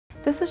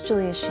This is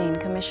Julia Sheen,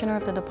 Commissioner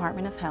of the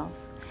Department of Health.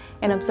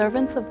 In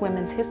observance of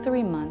Women's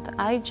History Month,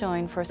 I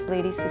join First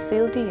Lady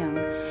Cecile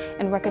DeYoung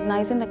in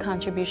recognizing the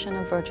contribution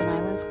of Virgin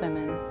Islands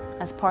women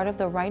as part of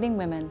the Writing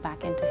Women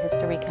Back into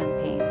History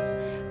campaign.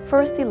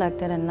 First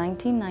elected in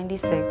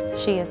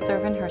 1996, she is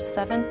serving her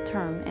 7th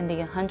term in the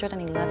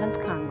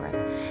 111th Congress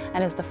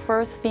and is the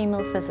first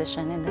female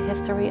physician in the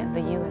history of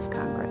the U.S.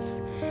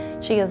 Congress.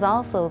 She is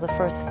also the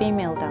first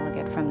female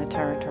delegate from the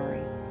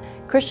territory.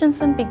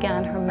 Christiansen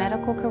began her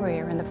medical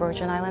career in the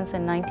Virgin Islands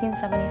in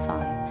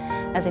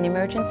 1975 as an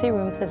emergency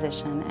room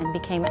physician and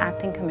became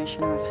acting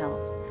commissioner of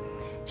health.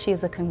 She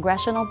is a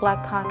Congressional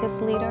Black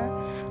Caucus leader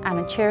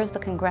and chairs the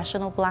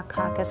Congressional Black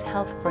Caucus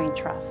Health Brain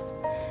Trust.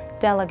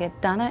 Delegate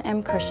Donna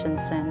M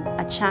Christiansen,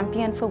 a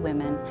champion for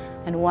women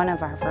and one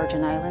of our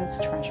Virgin Islands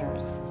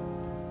treasures.